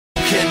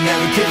can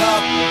never give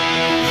up,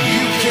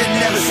 you can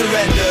never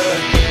surrender.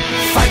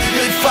 Fight the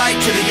good fight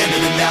to the end of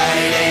the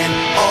night, and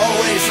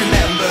always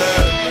remember,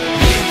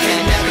 you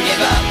can never give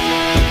up,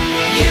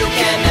 you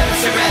can never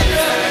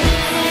surrender.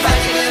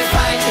 Fight the good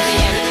fight to the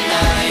end of the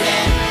night,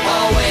 and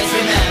always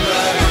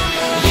remember,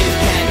 you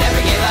can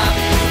never give up,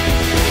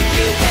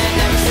 you can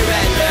never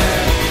surrender.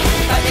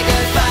 Fight the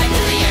good fight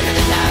to the end of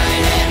the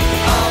night, and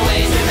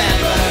always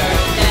remember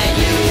that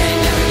you can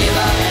never give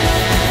up,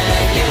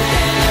 you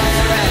can never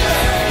surrender.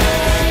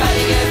 Fight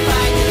the good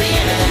fight to the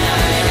end of the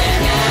night,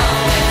 and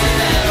always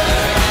remember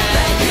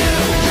that you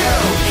can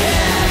never give up.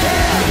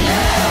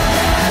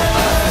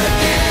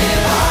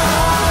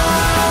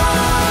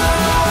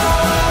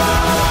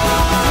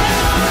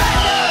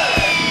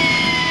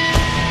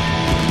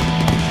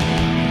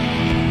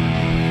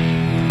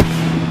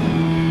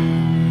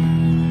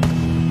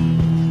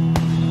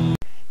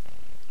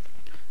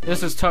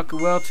 This is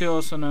Taku,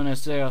 also known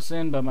as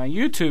Zeosin by my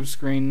YouTube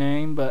screen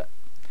name, but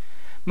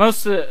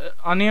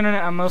on the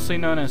internet I'm mostly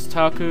known as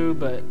Taku,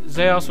 but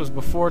Zeos was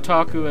before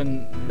Taku,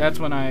 and that's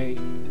when I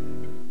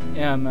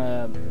am,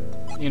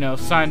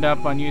 signed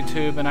up on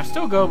YouTube, and I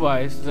still go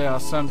by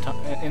Zeos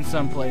in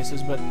some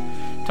places, but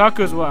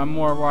Taku is what I'm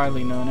more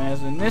widely known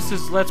as, and this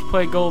is Let's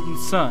Play Golden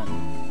Sun.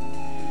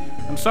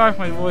 I'm sorry if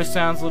my voice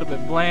sounds a little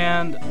bit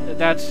bland.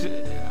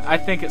 I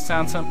think it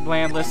sounds something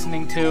bland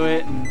listening to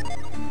it, and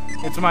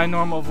it's my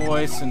normal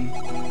voice, and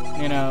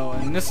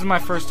and this is my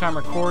first time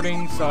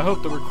recording, so I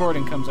hope the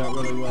recording comes out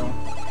really well.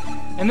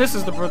 And this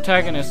is the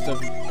protagonist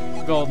of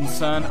Golden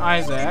Sun,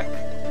 Isaac,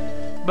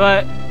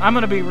 but I'm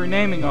going to be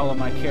renaming all of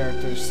my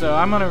characters, so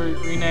I'm going to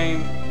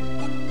rename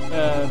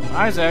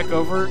Isaac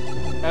over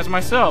as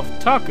myself,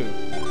 Taku.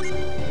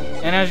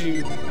 And as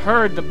you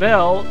heard the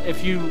bell,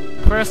 if you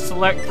press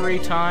select 3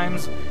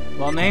 times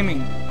while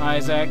naming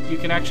Isaac, you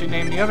can actually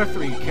name the other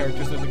 3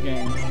 characters of the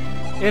game.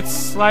 It's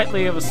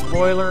slightly of a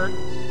spoiler,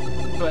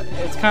 but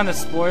it's kind of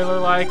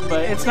spoiler-like,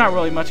 but it's not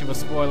really much of a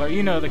spoiler.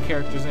 You know the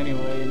characters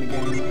anyway in the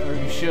game, or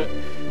you should.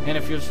 And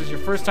if this is your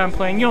first time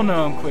playing, you'll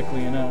know them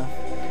quickly enough.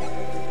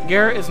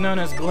 Garrett is known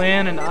as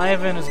Glenn, and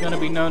Ivan is going to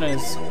be known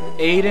as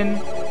Aiden.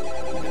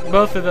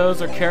 Both of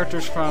those are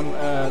characters from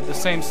the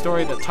same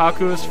story that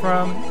Taku is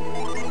from.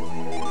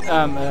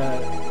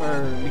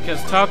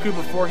 Because Taku,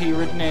 before he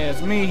originated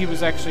as me, he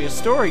was actually a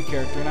story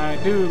character, and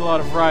I do a lot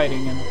of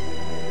writing, and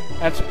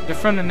they're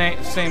from the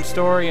same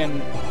story,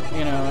 and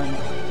and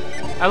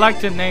I like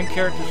to name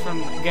characters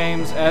from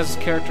games as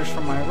characters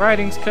from my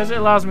writings because it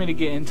allows me to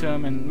get into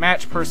them and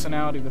match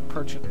personality with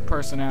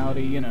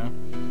personality,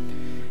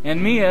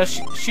 And Mia,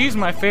 she's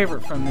my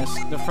favorite from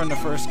the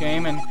first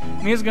game, and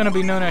Mia's going to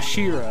be known as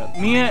Shira.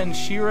 Mia and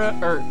Shira,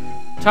 or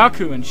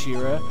Taku and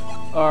Shira,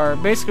 are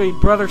basically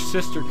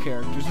brother-sister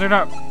characters. They're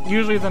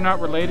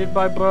not related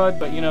by blood,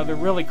 but they're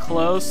really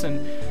close,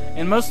 and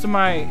in most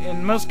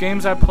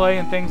games I play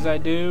and things I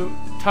do,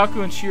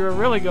 Taku and Shira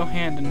really go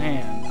hand in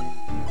hand.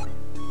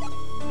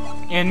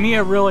 And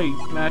Mia really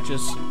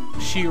matches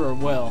Shira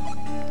well.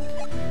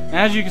 And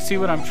as you can see,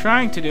 what I'm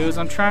trying to do is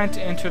I'm trying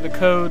to enter the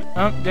code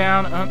up,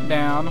 down,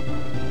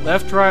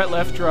 left, right,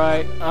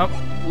 up,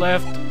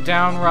 left,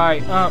 down,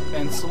 right, up,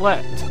 and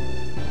select.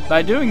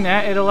 By doing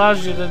that, it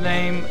allows you to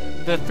name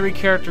the 3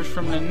 characters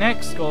from the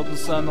next Golden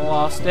Sun, The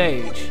Lost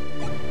Age.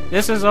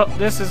 This is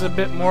a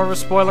bit more of a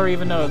spoiler,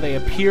 even though they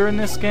appear in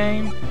this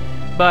game.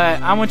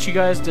 But I want you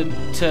guys to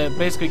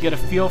basically get a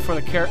feel for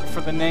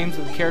the names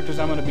of the characters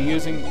I'm going to be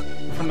using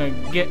from the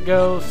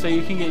get-go, so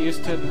you can get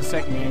used to it in the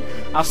second game.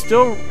 I'll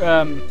still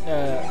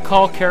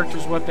call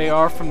characters what they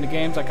are from the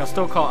games. Like I'll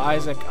still call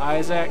Isaac,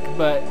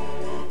 but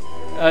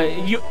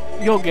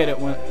you'll get it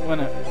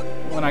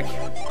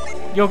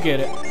you'll get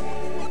it.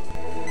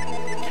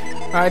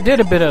 I did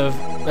a bit of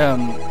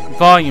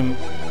volume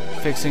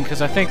fixing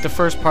because I think the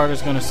first part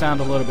is going to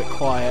sound a little bit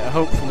quiet.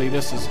 Hopefully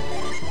this is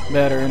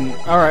better. And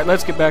alright,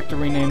 let's get back to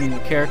renaming the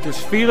characters.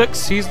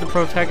 Felix, he's the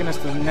protagonist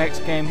of the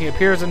next game. He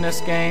appears in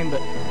this game,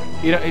 but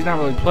he's not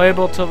really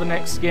playable till the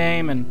next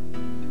game. And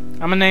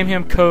I'm going to name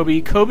him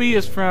Kobe. Kobe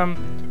is from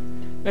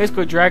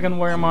basically Dragon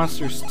Warrior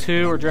Monsters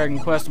 2 or Dragon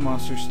Quest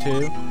Monsters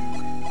 2.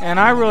 And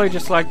I really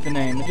just like the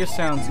name. It just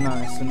sounds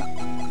nice. And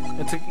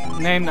it's a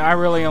name that I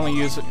really only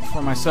use it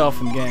for myself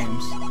in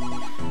games.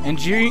 And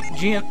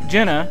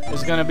Jenna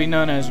is going to be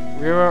known as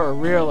Rira or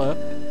Rila.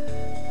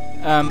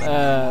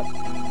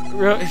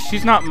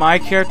 She's not my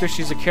character.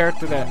 She's a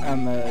character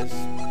that's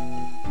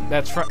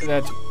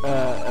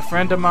a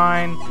friend of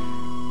mine.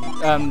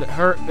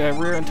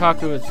 Rira and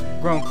Taku has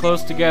grown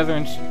close together,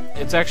 and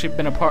it's actually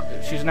been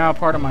she's now a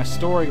part of my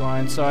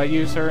storyline. So I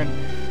use her, and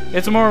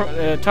it's more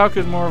Taku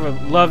is more of a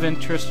love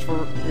interest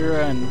for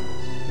Rira,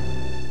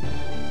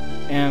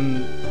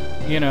 and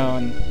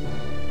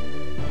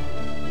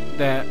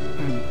that.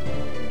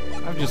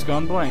 I've just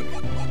gone blank.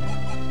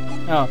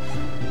 Oh,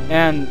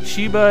 and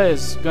Shiba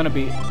is going to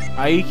be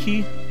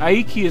Aiki.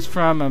 Aiki is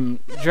from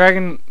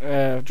Dragon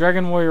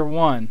Warrior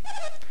 1.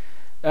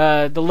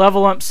 The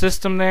level up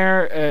system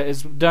there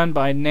is done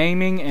by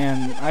naming,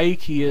 and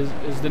Aiki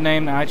is the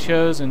name that I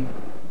chose, and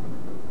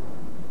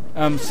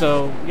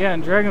So yeah,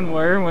 in Dragon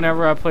Warrior,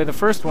 whenever I play the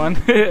first one,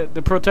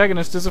 the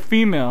protagonist is a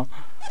female.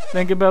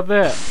 Think about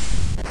that.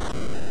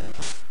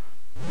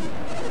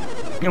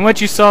 And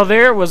what you saw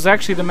there was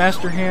actually the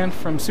Master Hand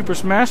from Super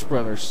Smash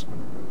Brothers.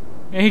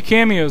 And he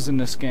cameos in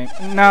this game.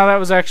 No, that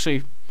was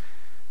actually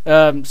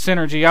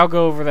Synergy. I'll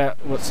go over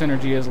that, what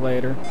Synergy is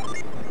later.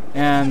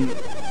 And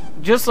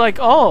just like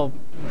all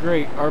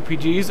great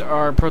RPGs,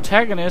 our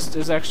protagonist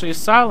is actually a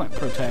silent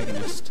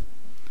protagonist.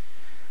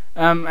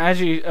 As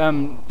you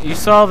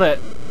saw that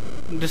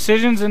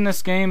decisions in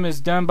this game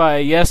is done by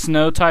a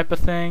yes/no type of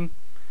thing,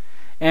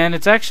 and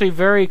it's actually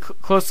very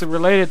closely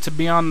related to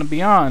Beyond the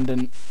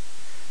Beyond,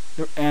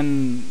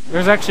 and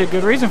there's actually a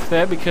good reason for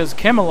that, because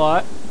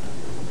Camelot,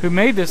 who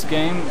made this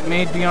game,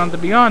 made Beyond the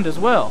Beyond as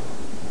well.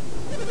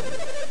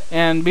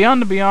 And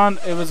Beyond the Beyond,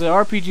 it was an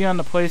RPG on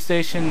the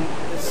PlayStation.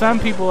 Some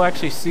people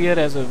actually see it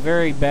as a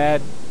very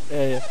bad.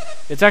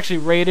 It's actually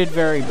rated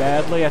very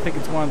badly. I think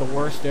it's one of the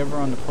worst ever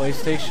on the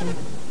PlayStation.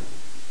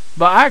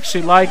 But I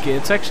actually like it.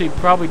 It's actually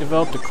probably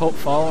developed a cult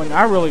following.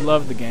 I really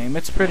love the game.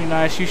 It's pretty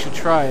nice. You should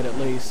try it at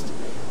least.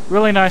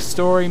 Really nice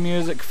story,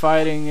 music,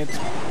 fighting. It's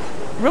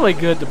really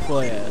good to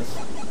play as.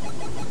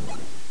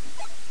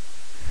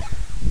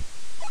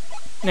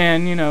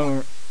 And, you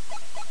know,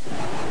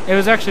 it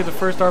was actually the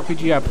first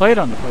RPG I played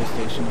on the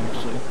PlayStation,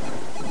 actually.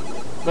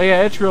 But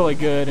yeah, it's really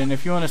good, and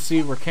if you want to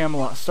see where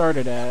Camelot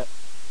started at,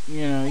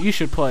 you know, you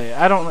should play it.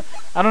 I don't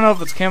know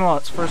if it's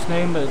Camelot's first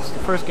name, but it's the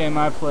first game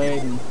I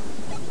played, and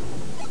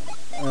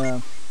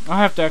I'll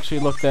have to actually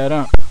look that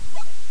up.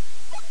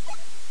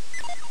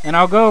 And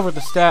I'll go over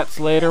the stats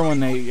later when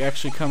they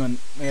actually come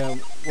in,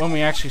 when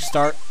we actually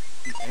start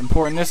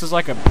important. This is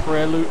like a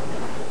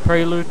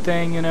prelude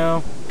thing, you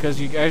know,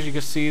 because as you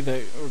can see,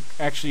 they're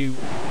actually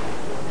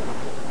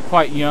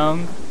quite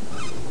young.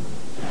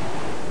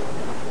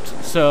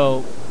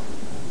 So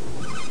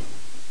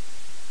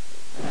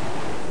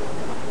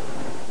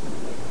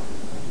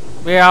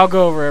yeah, I'll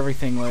go over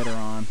everything later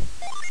on.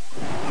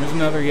 There's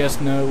another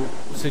yes/no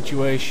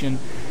situation.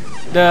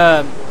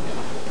 The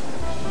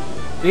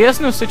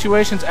yes/no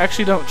situations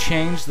actually don't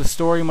change the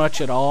story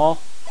much at all.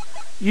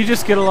 You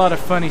just get a lot of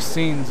funny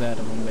scenes out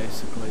of them,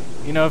 basically.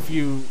 You know, if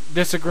you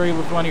disagree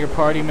with one of your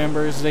party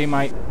members, they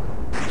might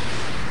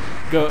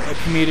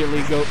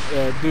immediately do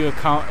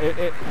a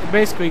it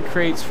basically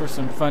creates for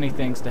some funny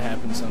things to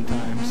happen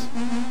sometimes.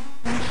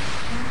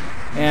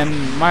 And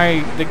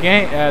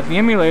the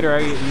emulator I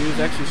use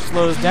actually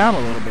slows down a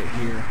little bit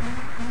here.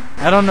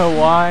 I don't know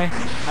why.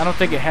 I don't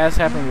think it has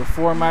happened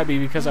before. It might be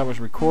because I was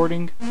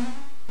recording.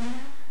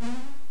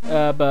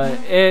 But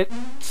it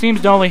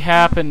seems to only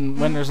happen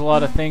when there's a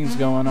lot of things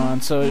going on,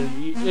 so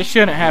it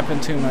shouldn't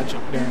happen too much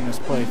during this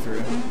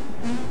playthrough.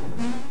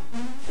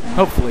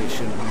 Hopefully it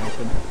shouldn't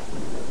happen.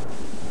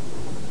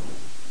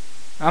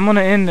 I'm going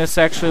to end this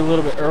actually a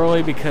little bit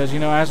early because, you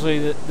know,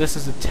 actually this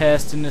is a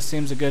test and this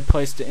seems a good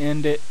place to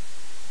end it.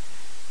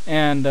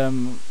 And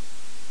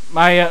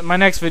my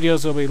next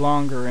videos will be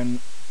longer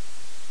and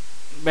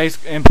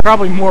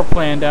probably more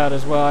planned out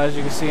as well. As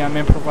you can see, I'm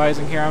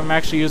improvising here. I'm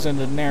actually using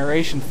the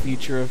narration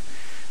feature of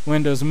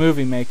Windows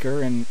Movie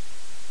Maker, and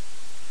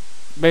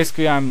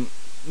basically I'm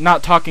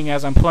not talking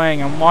as I'm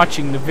playing. I'm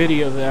watching the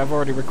video that I've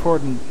already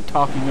recorded and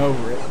talking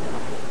over it.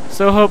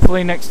 So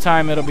hopefully next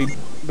time it'll be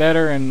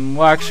better and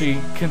we'll actually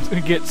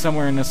get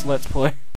somewhere in this Let's Play.